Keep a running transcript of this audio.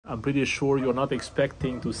I'm pretty sure you're not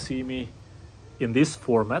expecting to see me in this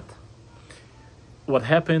format. What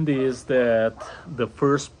happened is that the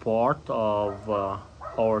first part of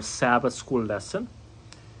our Sabbath school lesson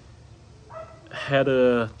had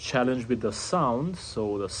a challenge with the sound,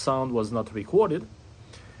 so the sound was not recorded.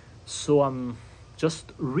 So I'm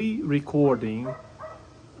just re-recording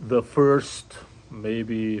the first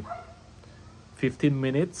maybe 15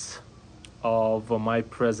 minutes of my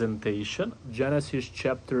presentation, Genesis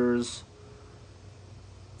chapters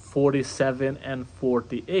 47 and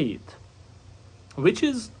 48, which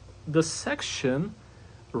is the section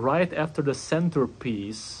right after the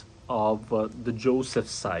centerpiece of the Joseph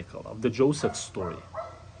cycle, of the Joseph story.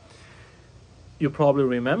 You probably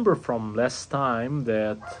remember from last time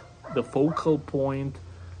that the focal point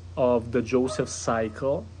of the Joseph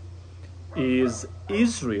cycle is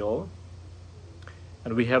Israel,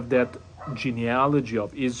 and we have that genealogy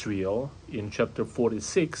of Israel in chapter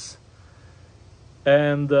 46,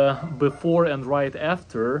 and before and right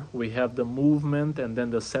after we have the movement and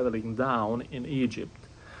then the settling down in Egypt.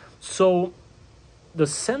 So the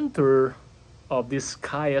center of this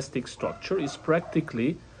chiastic structure is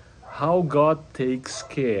practically how God takes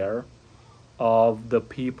care of the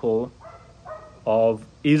people of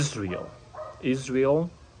Israel.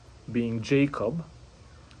 Israel being Jacob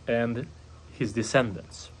and his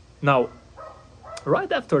descendants. Now,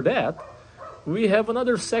 right after that, we have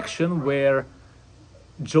another section where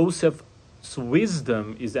Joseph's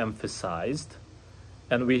wisdom is emphasized,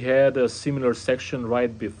 and we had a similar section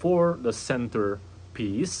right before the center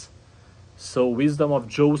piece. So wisdom of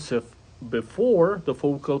Joseph before the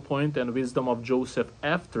focal point and wisdom of Joseph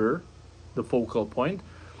after the focal point.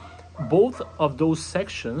 Both of those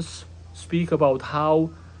sections speak about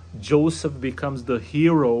how Joseph becomes the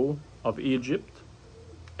hero of Egypt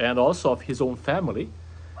and also of his own family,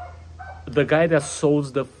 the guy that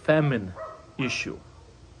solves the famine issue.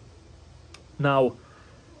 Now,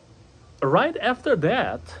 right after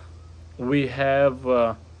that, we have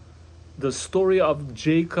the story of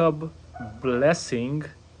Jacob blessing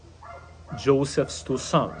Joseph's two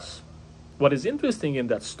sons. What is interesting in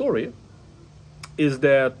that story is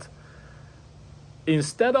that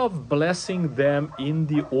instead of blessing them in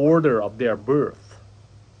the order of their birth,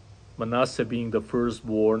 Manasseh being the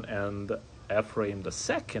firstborn and Ephraim the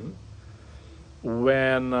second,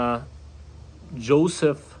 when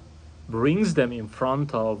Joseph brings them in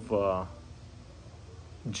front of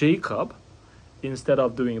Jacob, instead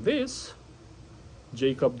of doing this,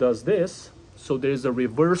 Jacob does this. So there is a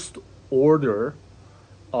reversed order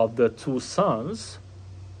of the two sons.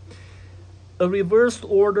 A reversed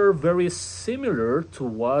order very similar to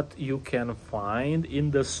what you can find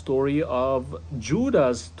in the story of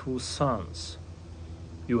Judah's two sons.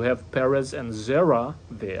 You have Perez and Zerah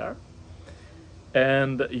there.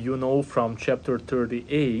 And you know from chapter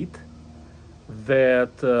 38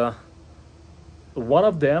 that one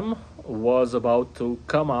of them was about to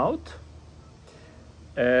come out,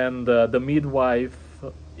 and the midwife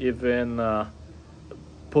even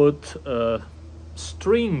put a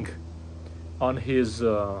string on his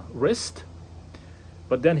wrist,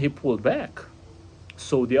 but then he pulled back,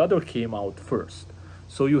 so the other came out first.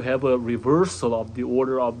 So you have a reversal of the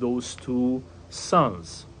order of those two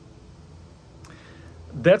sons.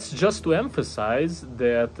 That's just to emphasize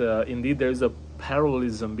that indeed there is a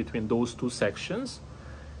parallelism between those two sections,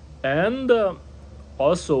 and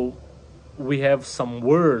also we have some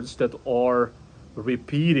words that are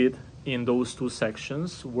repeated in those two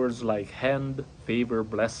sections, words like hand, favor,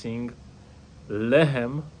 blessing,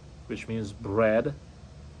 lehem, which means bread,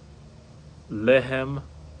 lehem,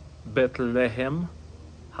 Bethlehem,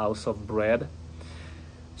 house of bread.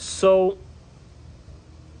 So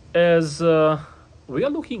as we are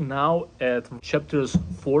looking now at chapters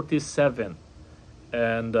 47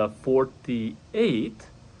 and 48,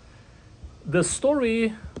 the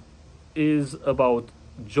story is about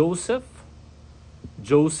Joseph's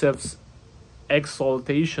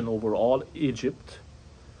exaltation over all Egypt,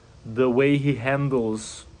 the way he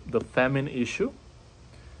handles the famine issue.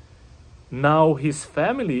 Now his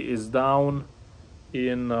family is down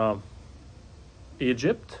in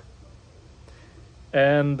Egypt,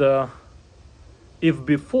 and if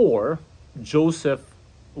before Joseph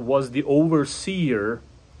was the overseer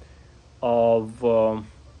of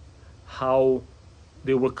how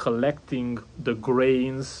they were collecting the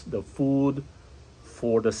grains, the food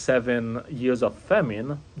for the 7 years of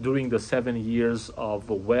famine, during the 7 years of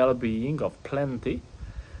well-being, of plenty,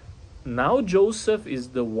 now Joseph is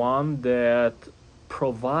the one that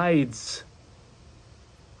provides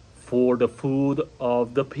for the food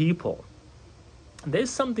of the people. There's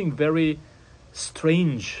something very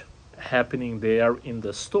strange happening there in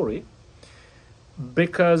the story,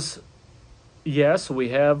 because yes, we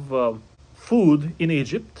have food in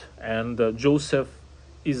Egypt, and Joseph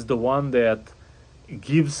is the one that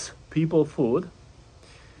gives people food,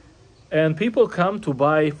 and people come to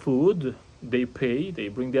buy food. They pay, they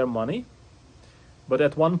bring their money, but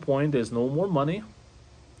at one point there's no more money,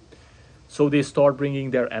 so they start bringing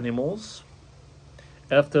their animals.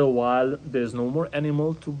 After a while there's no more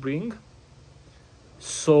animal to bring,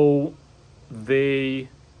 so they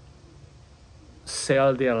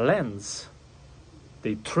sell their lands.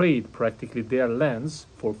 They trade practically their lands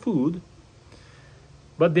for food,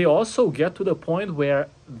 but they also get to the point where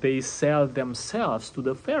they sell themselves to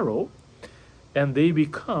the Pharaoh, and they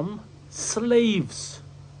become slaves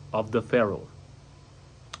of the Pharaoh.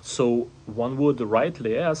 So one would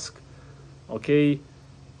rightly ask, okay,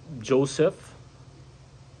 Joseph,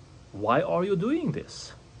 why are you doing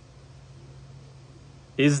this?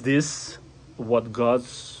 Is this what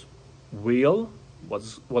God's will,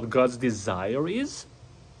 what God's desire is?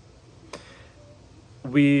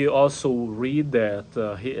 We also read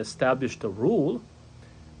that he established a rule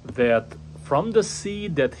that from the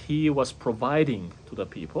seed that he was providing to the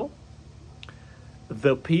people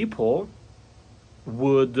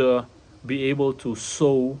would be able to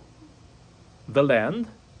sow the land,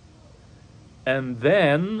 and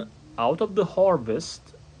then out of the harvest,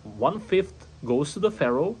 1/5 goes to the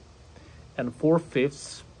Pharaoh and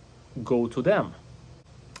 4/5 go to them.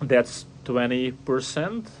 That's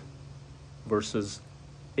 20% versus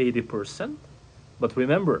 80%. But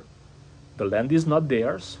remember, the land is not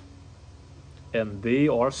theirs, and they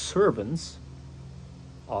are servants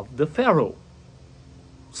of the Pharaoh.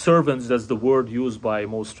 Servants, that's the word used by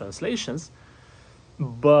most translations,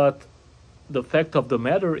 but the fact of the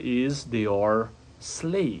matter is they are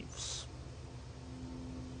slaves.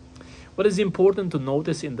 What is important to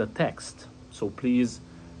notice in the text, so please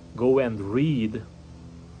go and read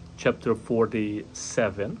chapter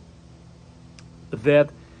 47,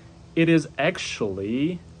 that it is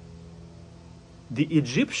actually the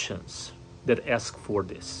Egyptians that ask for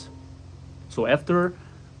this. So after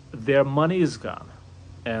their money is gone,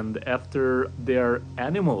 and after their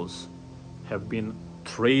animals have been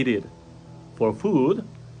traded for food,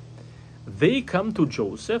 they come to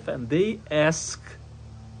Joseph and they ask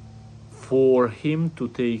for him to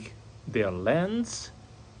take their lands,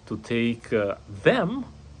 to take them,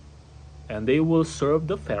 and they will serve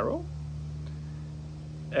the Pharaoh,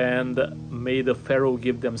 and may the Pharaoh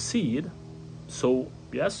give them seed. So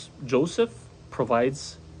yes, Joseph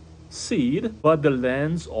provides seed, but the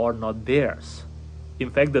lands are not theirs. In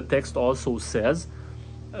fact, the text also says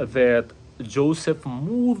that Joseph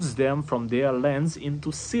moves them from their lands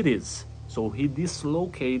into cities. So he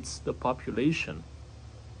dislocates the population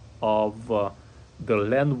of the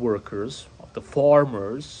land workers, of the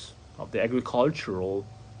farmers, of the agricultural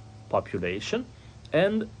population,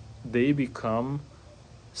 and they become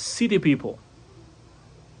city people.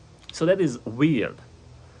 So that is weird.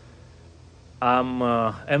 I'm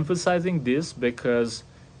emphasizing this because,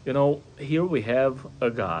 you know, here we have a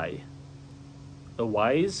guy, a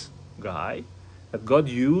wise guy that God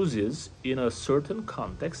uses in a certain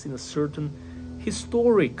context, in a certain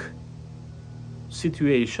historic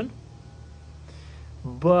situation.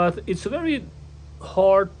 But it's very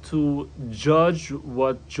hard to judge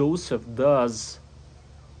what Joseph does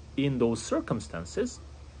in those circumstances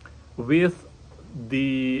with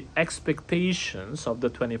the expectations of the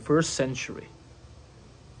 21st century.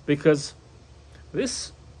 Because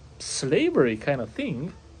this slavery kind of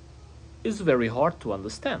thing is very hard to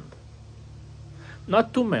understand.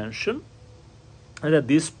 Not to mention that at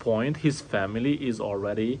this point his family is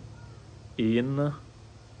already in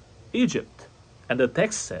Egypt. And the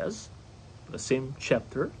text says, the same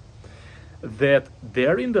chapter, that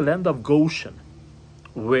they're in the land of Goshen,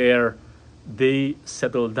 where they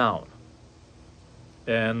settled down.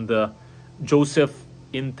 And Joseph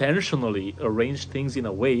intentionally arranged things in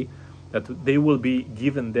a way that they will be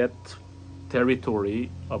given that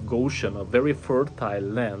territory of Goshen, a very fertile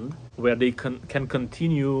land, where they can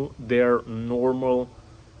continue their normal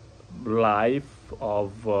life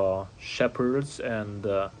of shepherds and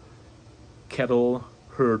cattle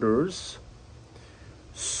herders.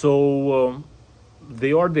 So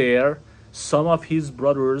they are there. Some of his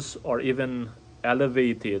brothers are even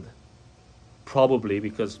elevated, probably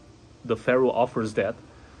because the Pharaoh offers that,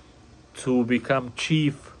 to become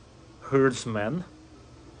chief herdsmen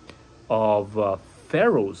of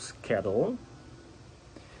Pharaoh's cattle.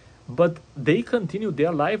 But they continue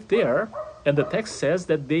their life there, and the text says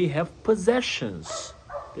that they have possessions.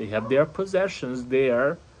 They have their possessions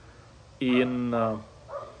there in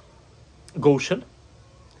Goshen,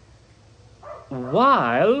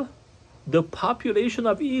 while the population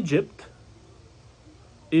of Egypt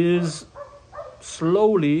is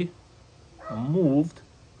slowly moved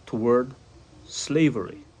toward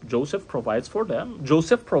slavery. Joseph provides for them.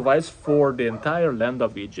 Joseph provides for the entire land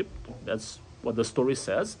of Egypt. That's what the story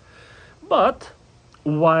says. But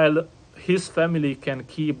while his family can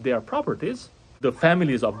keep their properties, the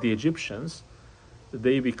families of the Egyptians,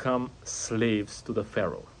 they become slaves to the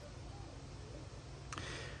Pharaoh.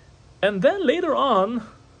 And then later on,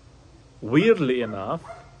 weirdly enough,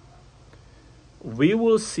 we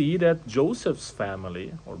will see that Joseph's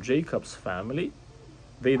family, or Jacob's family,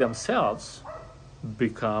 they themselves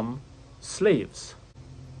become slaves.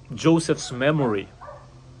 Joseph's memory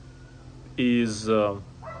is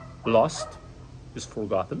lost, is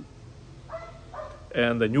forgotten.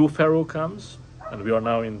 And the new Pharaoh comes, and we are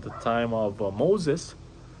now in the time of Moses.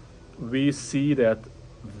 We see that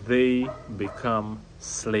they become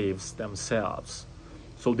slaves themselves.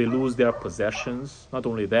 So they lose their possessions. Not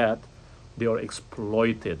only that, they are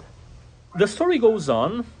exploited. The story goes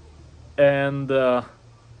on, and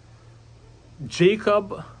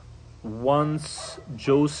Jacob wants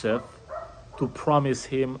Joseph to promise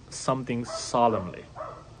him something solemnly.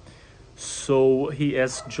 So he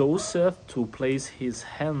asks Joseph to place his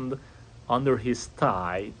hand under his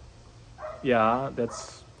thigh. Yeah,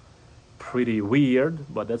 that's pretty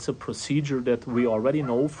weird, but that's a procedure that we already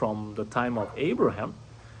know from the time of Abraham.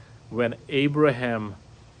 When Abraham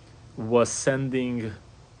was sending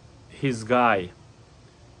his guy,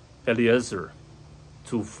 Eliezer,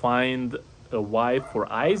 to find a wife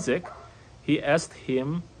for Isaac, he asked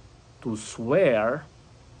him to swear,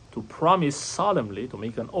 to promise solemnly, to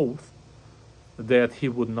make an oath, that he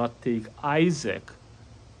would not take Isaac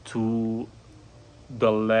to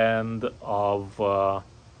the land of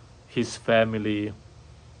his family,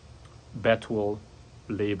 Bethuel,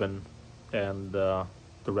 Laban, and the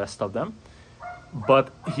rest of them,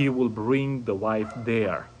 but he will bring the wife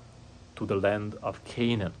there to the land of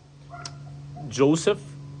Canaan. Joseph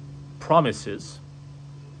promises,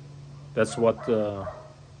 that's what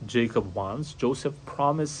Jacob wants. Joseph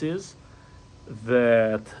promises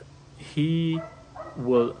that he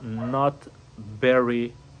will not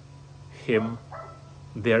bury him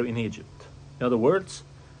there in Egypt. In other words,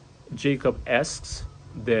 Jacob asks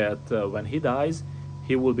that when he dies,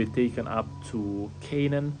 he will be taken up to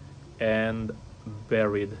Canaan and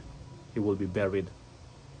buried. He will be buried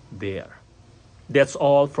there. That's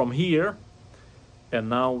all from here. And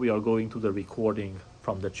now we are going to the recording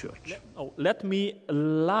from the church. Let me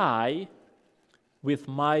lie with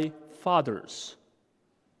my fathers.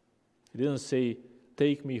 He didn't say,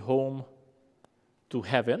 take me home to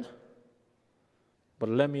heaven, but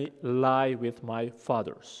let me lie with my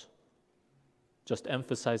fathers. Just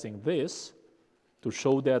emphasizing this to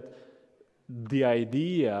show that the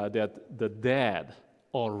idea that the dead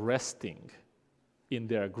are resting in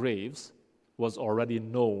their graves was already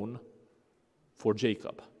known for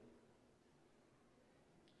Jacob.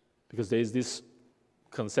 Because there is this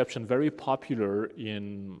conception very popular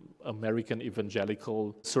in American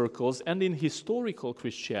evangelical circles and in historical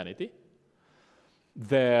Christianity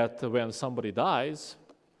that when somebody dies,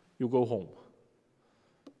 you go home.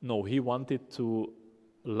 No, he wanted to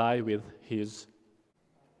lie with his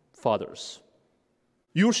fathers.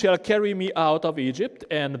 You shall carry me out of Egypt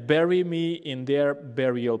and bury me in their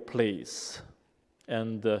burial place.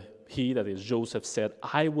 And he, that is Joseph, said,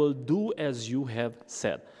 I will do as you have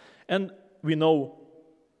said. And we know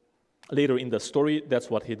later in the story that's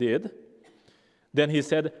what he did. Then he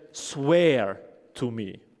said, swear to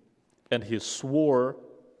me. And he swore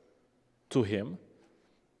to him.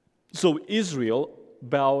 So Israel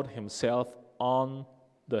bowed himself on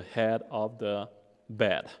the head of the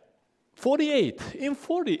bed. 48. In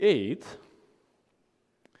 48,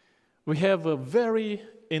 we have a very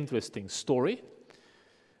interesting story.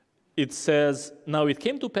 It says, now it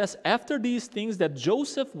came to pass after these things that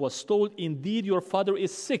Joseph was told, indeed your father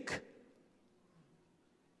is sick.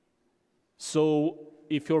 So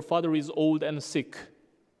if your father is old and sick,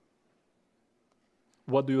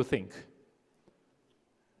 what do you think?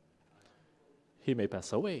 He may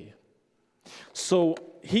pass away. So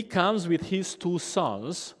he comes with his two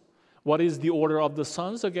sons. What is the order of the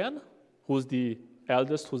sons again? Who's the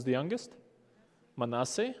eldest? Who's the youngest?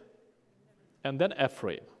 Manasseh. And then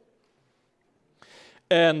Ephraim.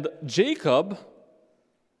 And Jacob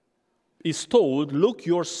is told, look,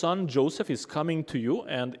 your son Joseph is coming to you.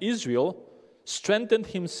 And Israel strengthened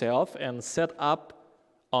himself and sat up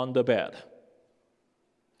on the bed.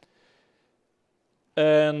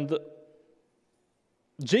 And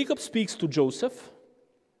Jacob speaks to Joseph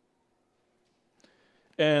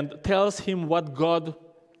and tells him what God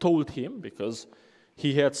told him, because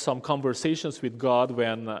he had some conversations with God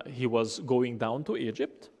when he was going down to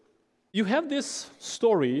Egypt. You have this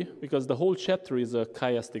story, because the whole chapter is a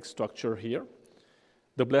chiastic structure here,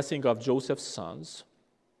 the blessing of Joseph's sons.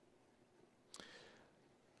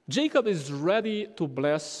 Jacob is ready to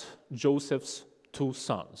bless Joseph's two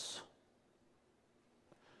sons.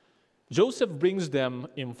 Joseph brings them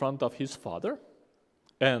in front of his father,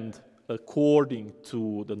 and according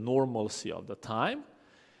to the normalcy of the time,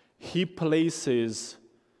 he places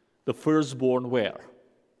the firstborn where?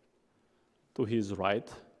 To his right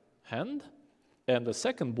hand, and the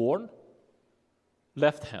secondborn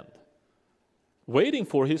left hand, waiting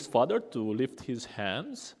for his father to lift his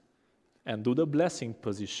hands and do the blessing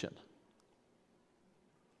position.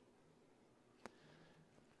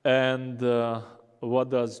 And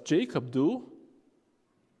what does Jacob do?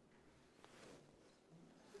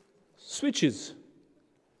 Switches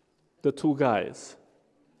the two guys.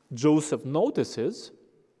 Joseph notices,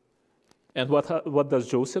 and what does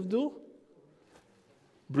Joseph do?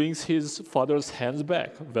 Brings his father's hands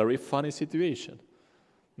back. Very funny situation.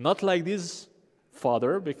 Not like this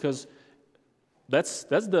father, because that's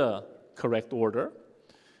the correct order.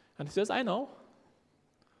 And he says, I know.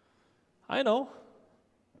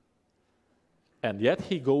 And yet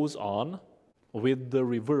he goes on with the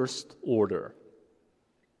reversed order.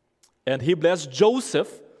 And he blessed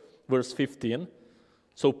Joseph, verse 15.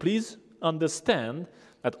 So please understand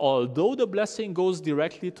that although the blessing goes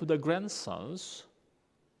directly to the grandsons,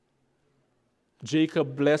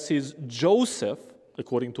 Jacob blesses Joseph,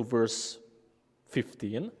 according to verse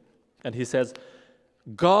 15, and he says,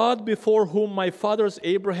 God before whom my fathers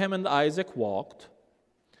Abraham and Isaac walked,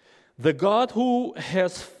 the God who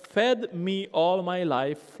has fed me all my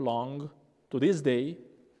life long to this day,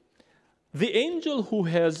 the angel who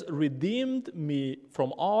has redeemed me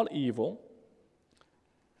from all evil,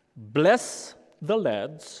 bless the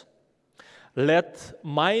lads, let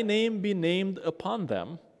my name be named upon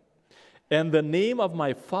them, and the name of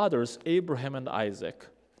my fathers Abraham and Isaac,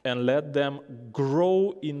 and let them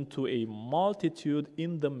grow into a multitude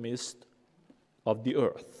in the midst of the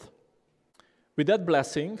earth. With that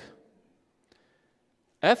blessing,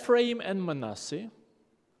 Ephraim and Manasseh,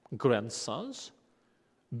 grandsons,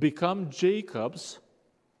 become Jacob's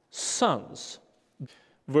sons.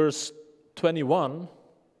 Verse 21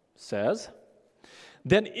 says,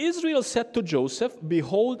 Then Israel said to Joseph,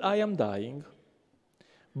 Behold, I am dying,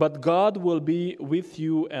 but God will be with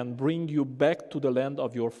you and bring you back to the land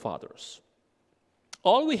of your fathers.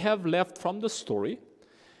 All we have left from the story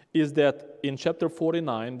is that in chapter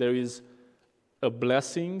 49 there is a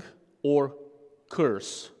blessing or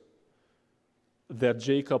curse that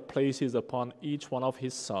Jacob places upon each one of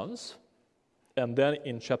his sons, and then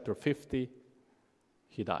in chapter 50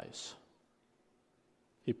 he dies.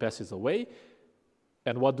 He passes away,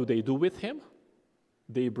 and what do they do with him?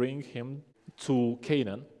 They bring him to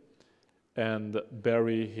Canaan and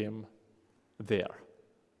bury him there.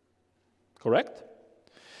 Correct?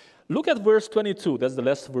 Look at verse 22. That's the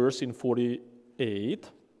last verse in 48.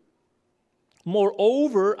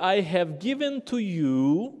 Moreover, I have given to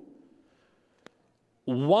you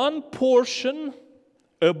one portion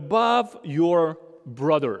above your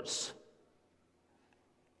brothers,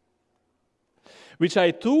 which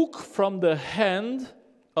I took from the hand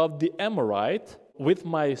of the Amorite with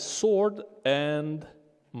my sword and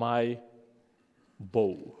my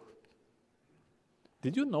bow.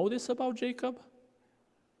 Did you know this about Jacob?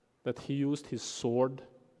 That he used his sword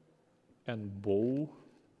and bow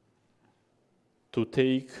to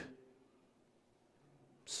take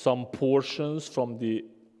some portions from the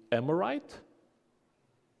Amorite?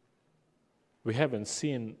 We haven't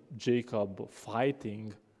seen Jacob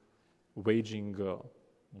fighting, waging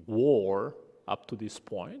war up to this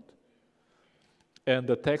point. And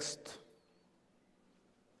the text,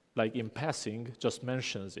 like in passing, just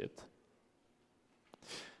mentions it.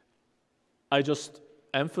 I just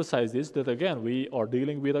emphasize this, that again, we are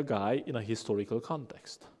dealing with a guy in a historical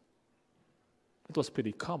context. It was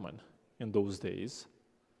pretty common in those days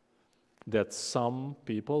that some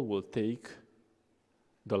people will take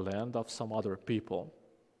the land of some other people.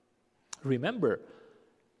 Remember,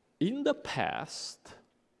 in the past,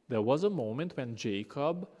 there was a moment when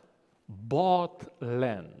Jacob bought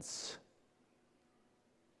lands.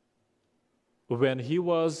 When he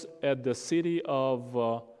was at the city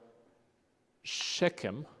of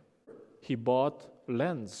Shechem, he bought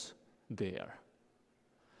lands there.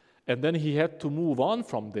 And then he had to move on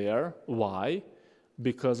from there. Why?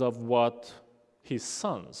 Because of what his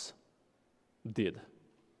sons did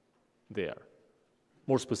there.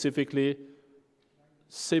 More specifically,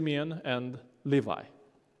 Simeon and Levi.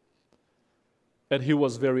 And he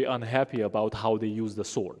was very unhappy about how they used the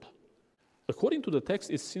sword. According to the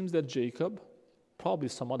text, it seems that Jacob, probably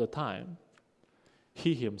some other time,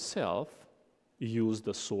 he himself used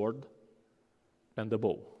the sword and the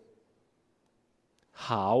bow.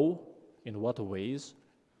 How, in what ways,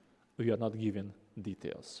 we are not given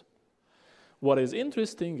details. What is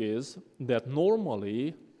interesting is that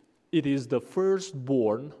normally it is the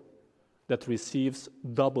firstborn that receives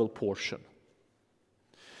double portion.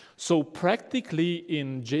 So practically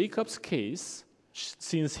in Jacob's case,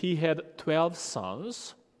 since he had 12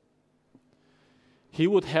 sons, he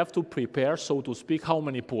would have to prepare, so to speak, how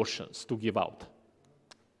many portions to give out?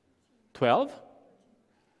 12?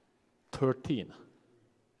 13.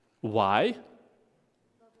 Why?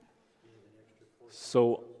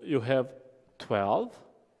 So you have 12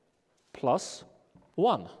 plus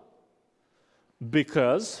 1.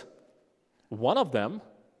 Because one of them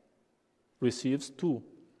receives 2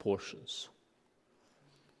 portions.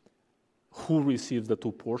 Who receives the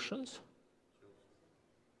 2 portions?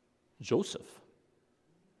 Joseph.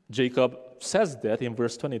 Jacob says that in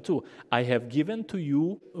verse 22. I have given to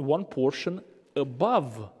you 1 portion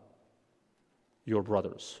above your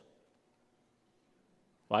brothers.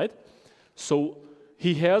 Right? So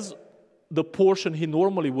he has the portion he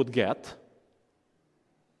normally would get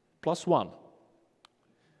plus 1.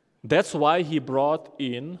 That's why he brought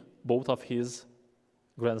in both of his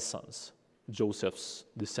grandsons, Joseph's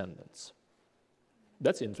descendants.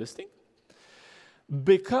 That's interesting.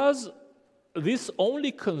 Because this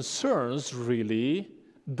only concerns really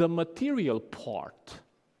the material part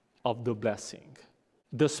of the blessing.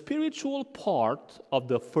 The spiritual part of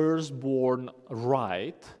the firstborn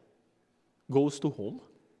right goes to whom?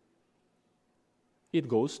 It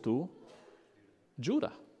goes to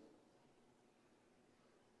Judah.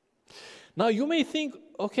 Now you may think,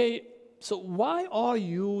 okay, so why are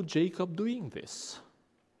you, Jacob, doing this?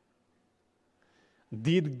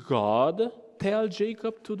 Did God tell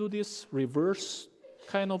Jacob to do this reverse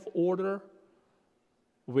kind of order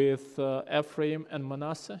with Ephraim and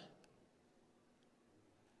Manasseh?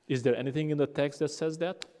 Is there anything in the text that says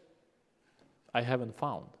that? I haven't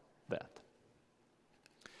found that.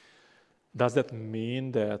 Does that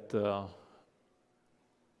mean that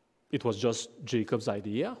it was just Jacob's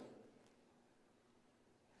idea?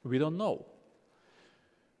 We don't know.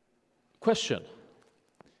 Question: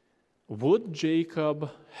 would Jacob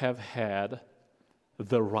have had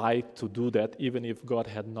the right to do that even if God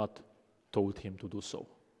had not told him to do so?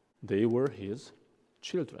 They were his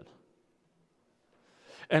children.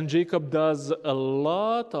 And Jacob does a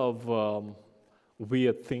lot of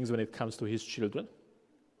weird things when it comes to his children.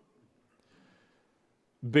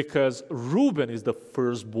 Because Reuben is the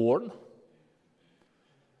firstborn,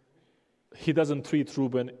 he doesn't treat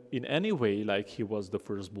Reuben in any way like he was the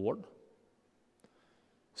firstborn.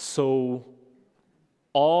 So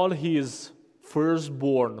all his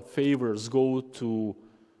firstborn favors go to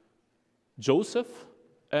Joseph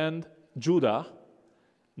and Judah,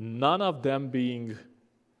 none of them being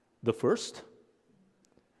the first,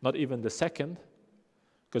 not even the second,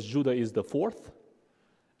 because Judah is the fourth,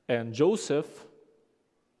 and Joseph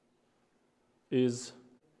is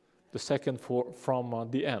the second from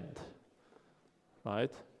the end,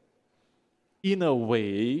 right? In a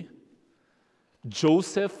way,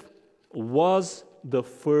 Joseph was the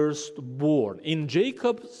firstborn. In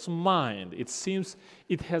Jacob's mind, it seems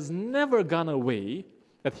it has never gone away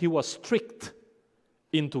that he was tricked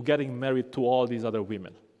into getting married to all these other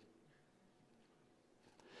women.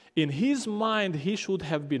 In his mind, he should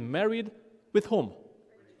have been married with whom?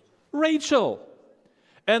 Rachel.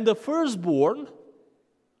 And the firstborn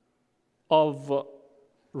of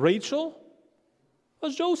Rachel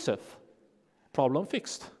was Joseph. Problem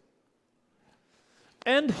fixed.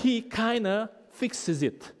 And he kind of fixes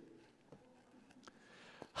it.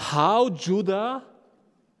 How Judah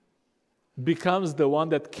becomes the one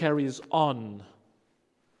that carries on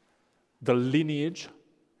the lineage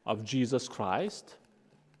of Jesus Christ,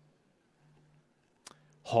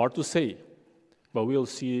 hard to say, but we'll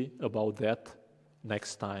see about that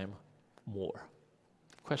next time more.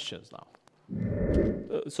 Questions now?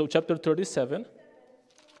 So chapter 37.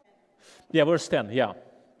 Yeah, verse 10, yeah.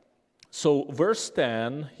 So verse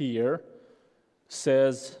 10 here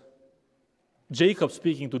says, Jacob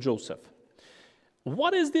speaking to Joseph,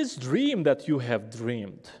 what is this dream that you have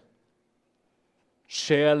dreamed?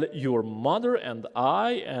 Shall your mother and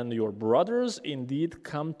I and your brothers indeed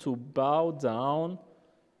come to bow down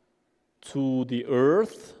to the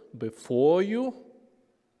earth before you?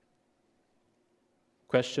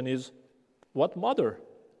 Question is, What mother?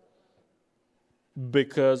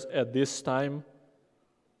 Because at this time,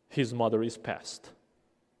 his mother is passed.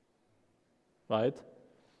 Right?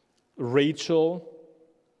 Rachel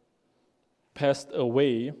passed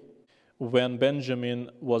away when Benjamin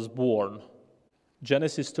was born.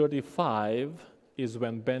 Genesis 35 is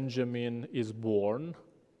when Benjamin is born,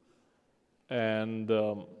 and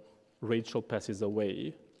Rachel passes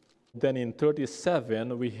away. Then in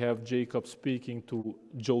 37, we have Jacob speaking to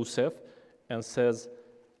Joseph and says,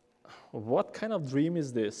 "What kind of dream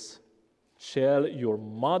is this? Shall your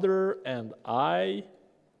mother and I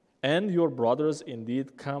and your brothers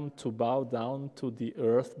indeed come to bow down to the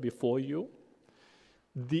earth before you?"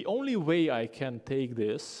 The only way I can take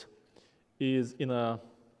this is in a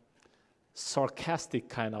sarcastic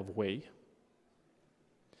kind of way,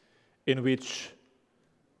 in which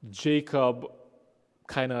Jacob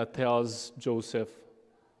kind of tells Joseph,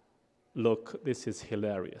 "Look, this is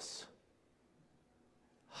hilarious.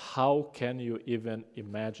 How can you even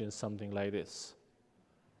imagine something like this?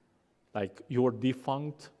 Like your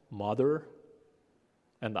defunct mother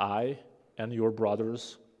and I and your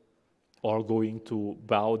brothers are going to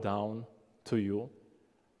bow down to you?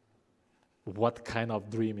 What kind of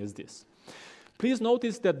dream is this?" Please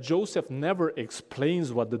notice that Joseph never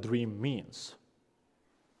explains what the dream means.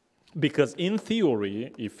 Because in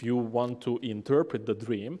theory, if you want to interpret the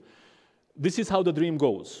dream, this is how the dream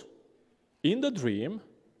goes. In the dream,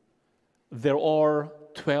 there are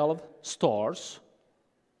 12 stars,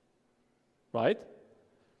 right?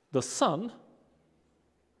 The sun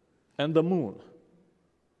and the moon.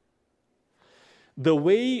 The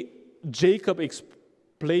way Jacob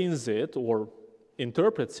explains it or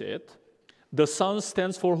interprets it, the sun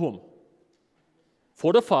stands for whom?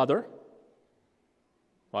 For the father,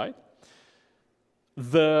 right?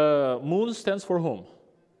 The moon stands for whom?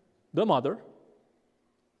 The mother.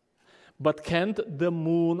 But can't the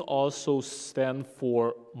moon also stand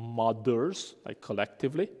for mothers, like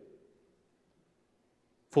collectively?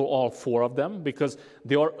 For all four of them? Because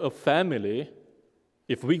they are a family.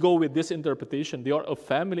 If we go with this interpretation, they are a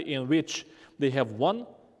family in which they have one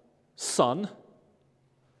son,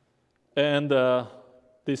 and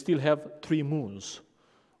they still have 3 moons.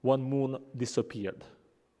 One moon disappeared.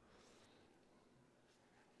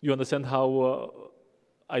 You understand how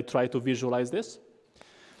I try to visualize this?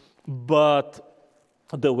 But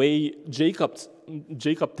the way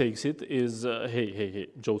Jacob takes it is, hey,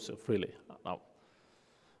 Joseph, really, now,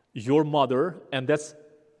 your mother, and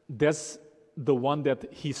that's the one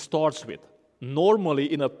that he starts with.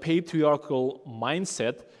 Normally, in a patriarchal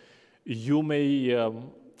mindset, you may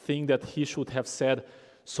think that he should have said,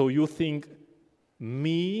 "So you think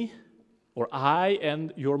me or I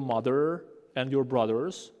and your mother and your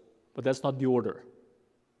brothers," but that's not the order.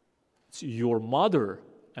 It's your mother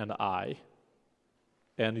and I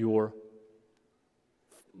and your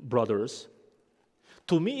brothers.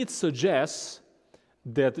 To me, it suggests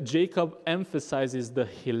that Jacob emphasizes the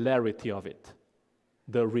hilarity of it,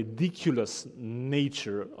 the ridiculous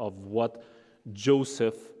nature of what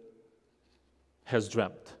Joseph has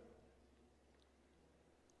dreamt,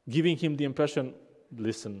 giving him the impression,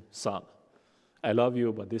 "Listen, son, I love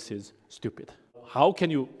you, but this is stupid. How can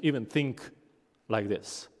you even think like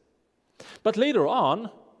this?" But later on,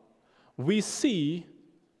 we see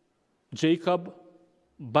Jacob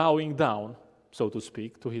bowing down, so to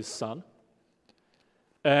speak, to his son.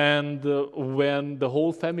 And when the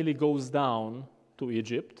whole family goes down to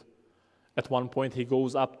Egypt, at one point he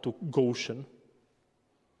goes up to Goshen.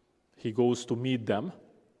 He goes to meet them.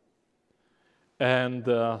 And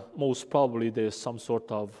most probably there's some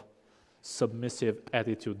sort of submissive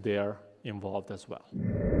attitude there involved as well.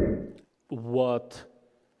 What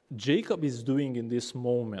Jacob is doing in this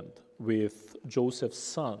moment with Joseph's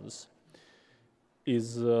sons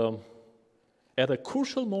is at a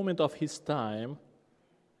crucial moment of his time,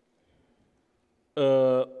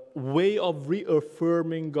 a way of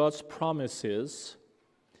reaffirming God's promises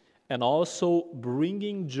and also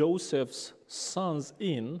bringing Joseph's sons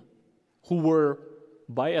in, who were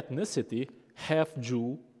by ethnicity half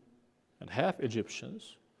Jew and half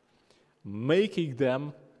Egyptians, making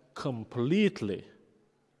them completely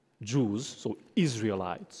Jews, so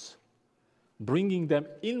Israelites, bringing them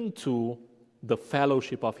into the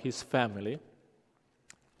fellowship of his family,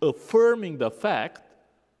 affirming the fact,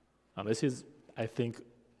 and this is, I think,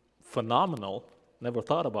 phenomenal, never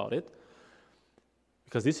thought about it,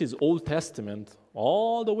 because this is Old Testament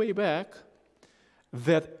all the way back,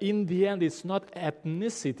 that in the end it's not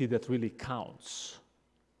ethnicity that really counts.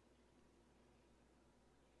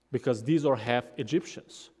 Because these are half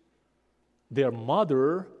Egyptians. Their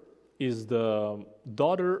mother is the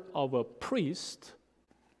daughter of a priest,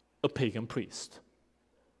 a pagan priest.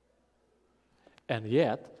 And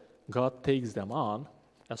yet, God takes them on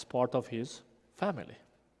as part of his family.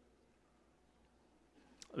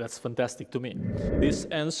 That's fantastic to me. This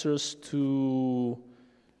answers to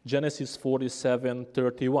Genesis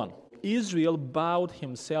 47:31. Israel bowed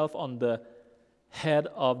himself on the head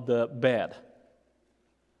of the bed.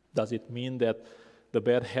 Does it mean that the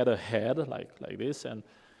bed had a head like this and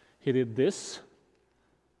he did this?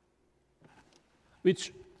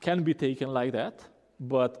 Which can be taken like that,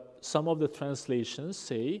 but some of the translations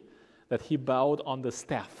say that he bowed on the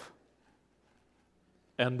staff.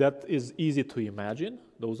 And that is easy to imagine.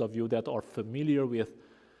 Those of you that are familiar with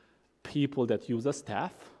people that use a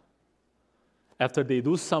staff, after they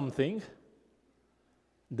do something,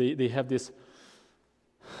 they have this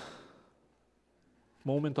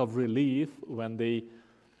moment of relief when they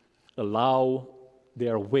allow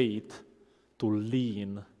their weight to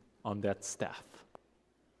lean on that staff.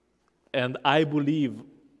 And I believe,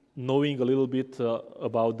 knowing a little bit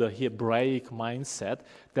about the Hebraic mindset,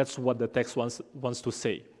 that's what the text wants to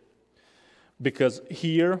say. Because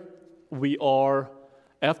here we are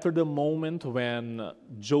after the moment when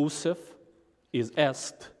Joseph is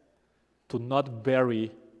asked to not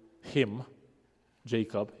bury him,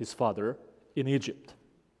 Jacob, his father, in Egypt.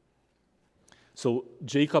 So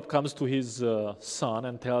Jacob comes to his son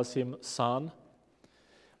and tells him, "Son,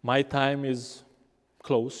 my time is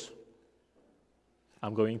close.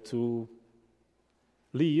 I'm going to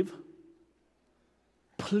leave.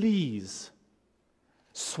 Please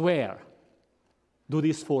swear, do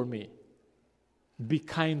this for me. Be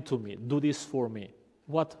kind to me, do this for me."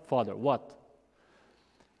 "What, Father, what?"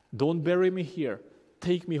 "Don't bury me here.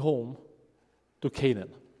 Take me home to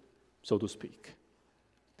Canaan," so to speak.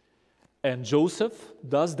 And Joseph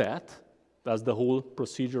does that. That's the whole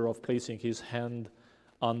procedure of placing his hand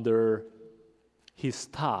under his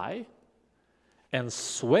thigh and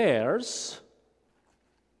swears.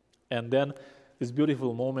 And then this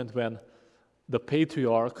beautiful moment when the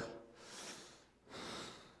patriarch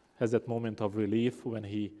has that moment of relief when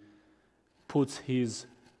he puts his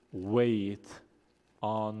weight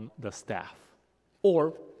on the staff.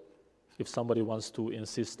 Or, if somebody wants to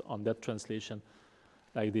insist on that translation,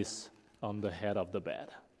 like this, on the head of the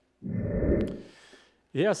bed.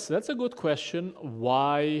 Yes, that's a good question.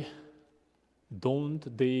 Why don't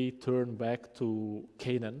they turn back to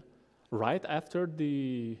Canaan right after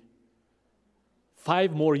the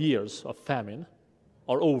 5 more years of famine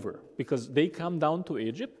are over? Because they come down to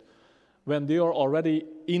Egypt when they are already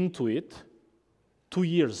into it, 2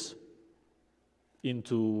 years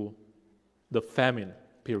into the famine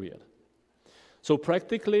period. So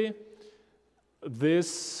practically,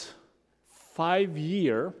 this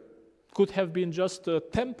 5-year could have been just a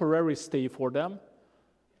temporary stay for them.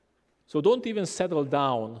 So don't even settle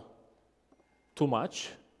down too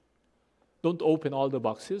much. Don't open all the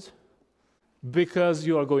boxes, because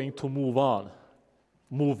you are going to move on,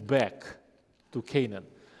 move back to Canaan.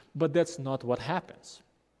 But that's not what happens.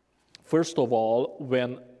 First of all,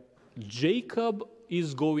 when Jacob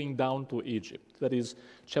is going down to Egypt, that is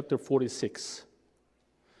chapter 46,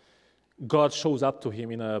 God shows up to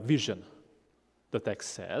him in a vision, the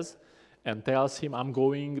text says, and tells him, "I'm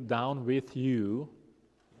going down with you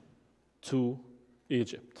to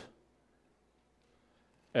Egypt.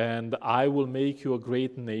 And I will make you a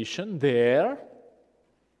great nation there."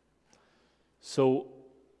 So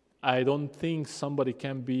I don't think somebody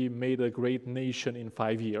can be made a great nation in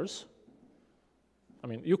 5 years. I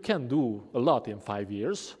mean, you can do a lot in 5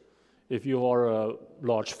 years if you are a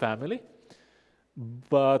large family,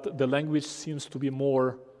 but the language seems to be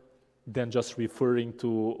more than just referring to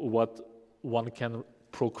what one can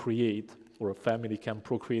procreate or a family can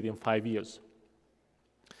procreate in 5 years.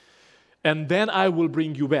 "And then I will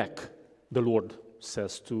bring you back," the Lord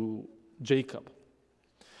says to Jacob.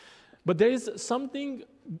 But there is something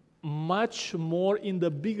much more in the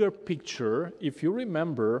bigger picture. If you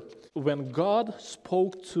remember, when God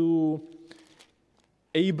spoke to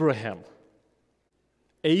Abram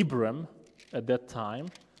at that time,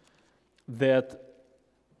 that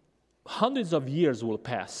hundreds of years will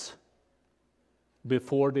pass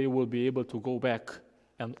before they will be able to go back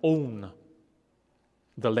and own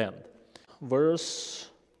the land.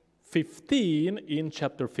 Verse 15 in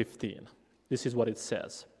chapter 15. This is what it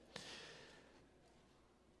says.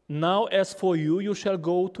 "Now as for you, you shall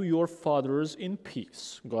go to your fathers in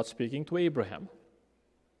peace." God speaking to Abraham.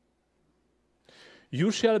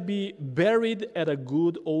 "You shall be buried at a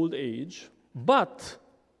good old age, but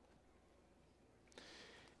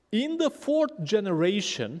in the 4th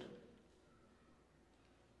generation,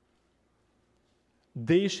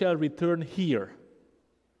 they shall return here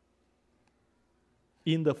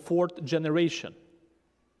in the 4th generation.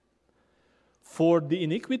 For the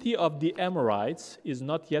iniquity of the Amorites is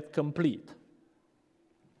not yet complete.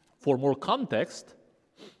 For more context,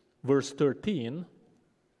 verse 13,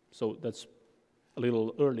 so that's a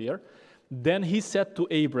little earlier, then he said to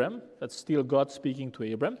Abram, that's still God speaking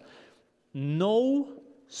to Abram, know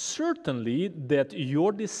certainly that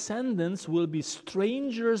your descendants will be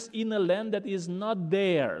strangers in a land that is not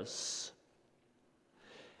theirs,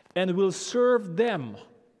 and will serve them.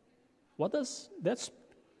 What does that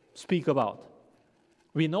speak about?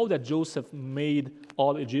 We know that Joseph made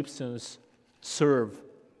all Egyptians serve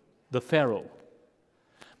the Pharaoh.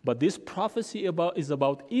 But this prophecy is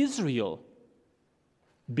about Israel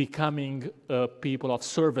becoming a people of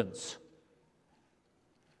servants.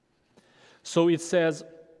 So it says,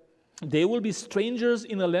 they will be strangers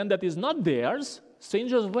in a land that is not theirs.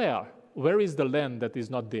 Strangers where? Where is the land that is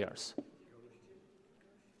not theirs?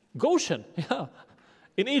 Goshen, yeah,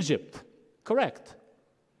 in Egypt, correct.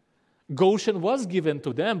 Goshen was given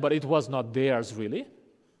to them, but it was not theirs really.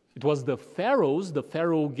 It was the Pharaoh's. The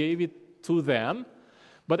Pharaoh gave it to them.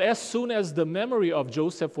 But as soon as the memory of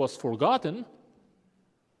Joseph was forgotten,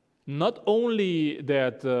 not only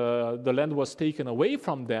that the land was taken away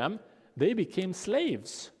from them, they became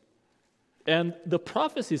slaves. And the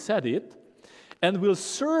prophecy said it, and will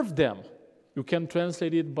serve them. You can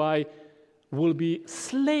translate it by will be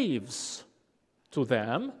slaves to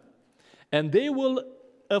them, and they will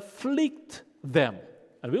afflict them.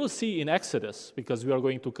 And we will see in Exodus, because we are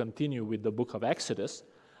going to continue with the book of Exodus,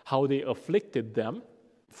 how they afflicted them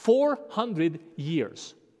 400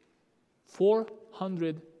 years.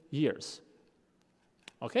 400 years.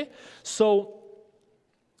 Okay? So,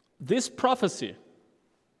 this prophecy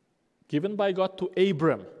given by God to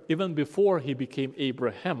Abram, even before he became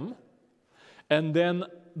Abraham, and then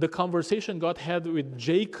the conversation God had with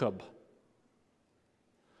Jacob,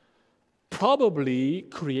 probably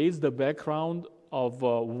creates the background of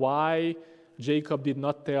why Jacob did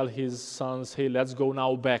not tell his sons, hey, let's go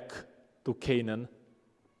now back to Canaan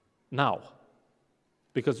now.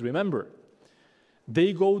 Because remember,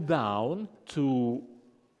 they go down to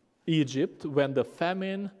Egypt when the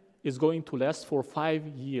famine is going to last for 5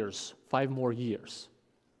 years, 5 more years.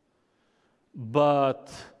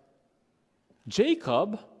 But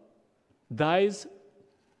Jacob dies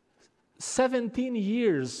 17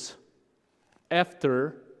 years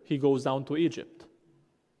after he goes down to Egypt.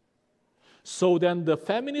 So then the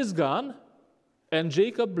famine is gone, and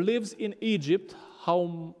Jacob lives in Egypt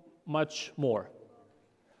how much more?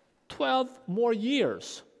 12 more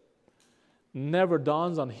years. Never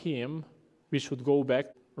dawns on him we should go back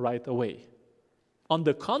right away. On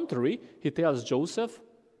the contrary, he tells Joseph,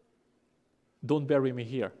 don't bury me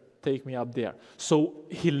here, take me up there. So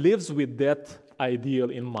he lives with that ideal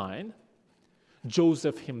in mind.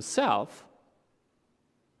 Joseph himself,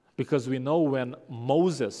 because we know when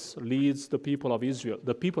Moses leads the people of Israel,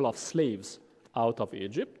 the people of slaves, out of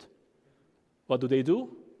Egypt, what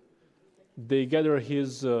do? They gather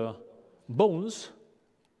his bones.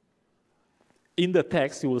 In the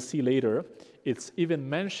text, you will see later, it's even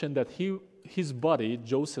mentioned that his body,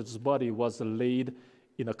 Joseph's body, was laid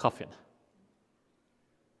in a coffin.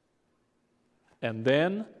 And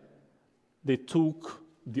then they took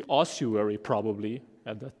the ossuary, probably,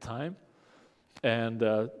 at that time, and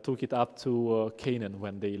took it up to Canaan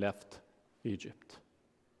when they left Egypt.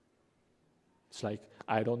 It's like,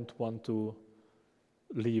 I don't want to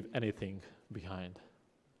leave anything behind.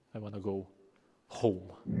 I want to go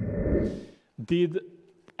home. Did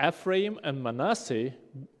Ephraim and Manasseh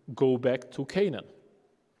go back to Canaan?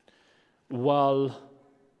 Well,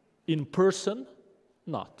 in person,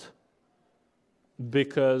 not.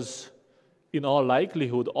 Because in all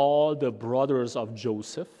likelihood, all the brothers of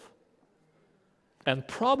Joseph, and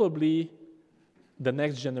probably the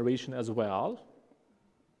next generation as well,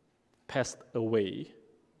 passed away.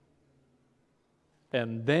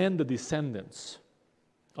 And then the descendants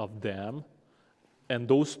of them, and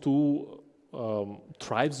those two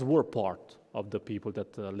tribes were part of the people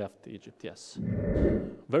that left Egypt, yes.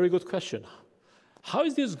 Very good question. How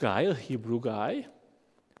is this guy, a Hebrew guy,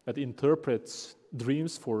 that interprets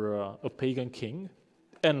dreams for a pagan king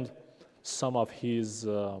and some of his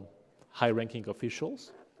high-ranking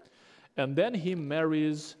officials, and then he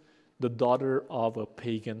marries the daughter of a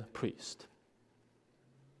pagan priest?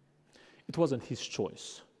 It wasn't his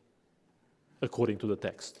choice, according to the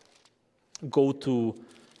text. Go to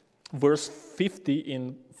verse 50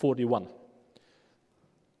 in 41.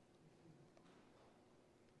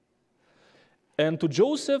 And to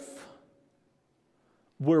Joseph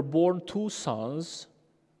were born two sons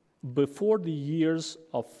before the years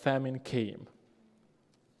of famine came.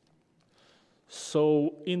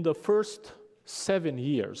 So in the first 7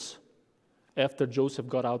 years after Joseph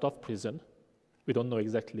got out of prison, we don't know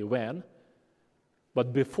exactly when,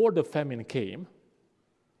 but before the famine came,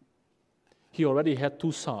 he already had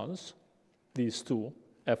two sons, these two,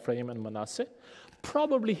 Ephraim and Manasseh.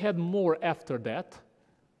 Probably had more after that,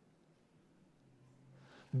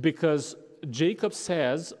 because Jacob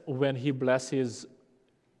says when he blesses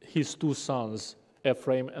his two sons,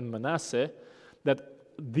 Ephraim and Manasseh, that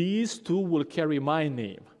these two will carry my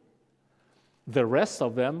name. The rest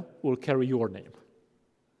of them will carry your name.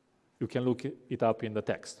 You can look it up in the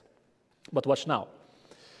text. But watch now.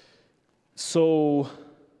 So,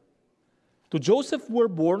 to Joseph were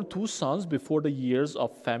born two sons before the years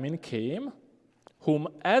of famine came, whom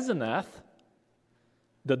Asenath,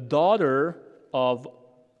 the daughter of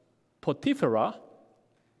Potiphera,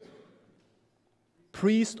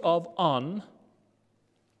 priest of On,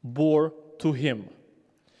 bore to him.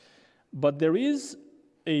 But there is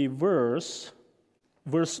a verse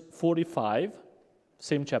 45,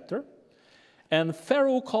 same chapter, and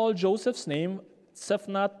Pharaoh called Joseph's name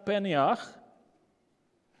Zephnath Paneah,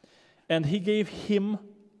 and he gave him,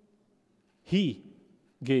 you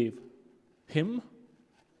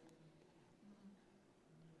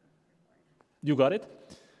got it?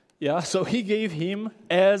 Yeah, so he gave him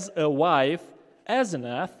as a wife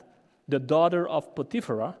Asenath, the daughter of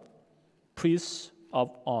Potiphera, priest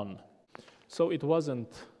of On. So it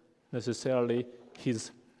wasn't necessarily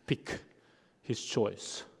his pick, his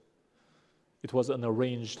choice. It was an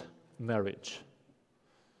arranged marriage.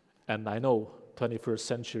 And I know 21st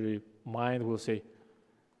century mind will say,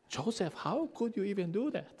 Joseph, how could you even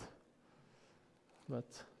do that? But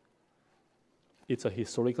it's a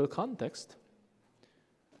historical context.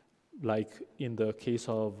 Like in the case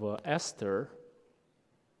of Esther,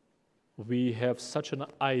 we have such an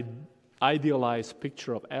idealized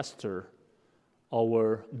picture of Esther.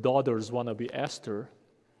 Our daughters want to be Esther.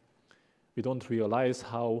 We don't realize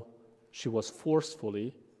how she was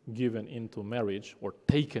forcefully given into marriage or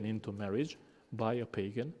taken into marriage by a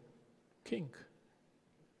pagan king.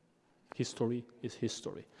 History is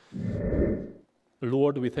history.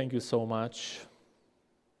 Lord, we thank you so much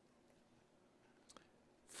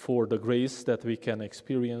for the grace that we can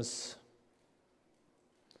experience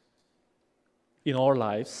in our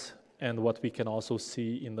lives and what we can also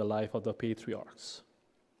see in the life of the patriarchs.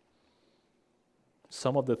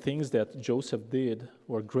 Some of the things that Joseph did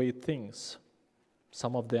were great things.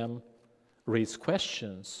 Some of them raise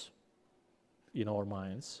questions in our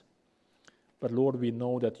minds. But Lord, we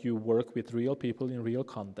know that you work with real people in real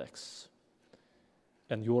contexts.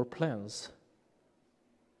 And your plans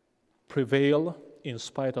prevail in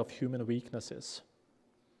spite of human weaknesses.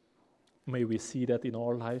 May we see that in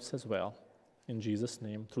our lives as well. In Jesus'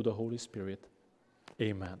 name, through the Holy Spirit.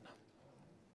 Amen.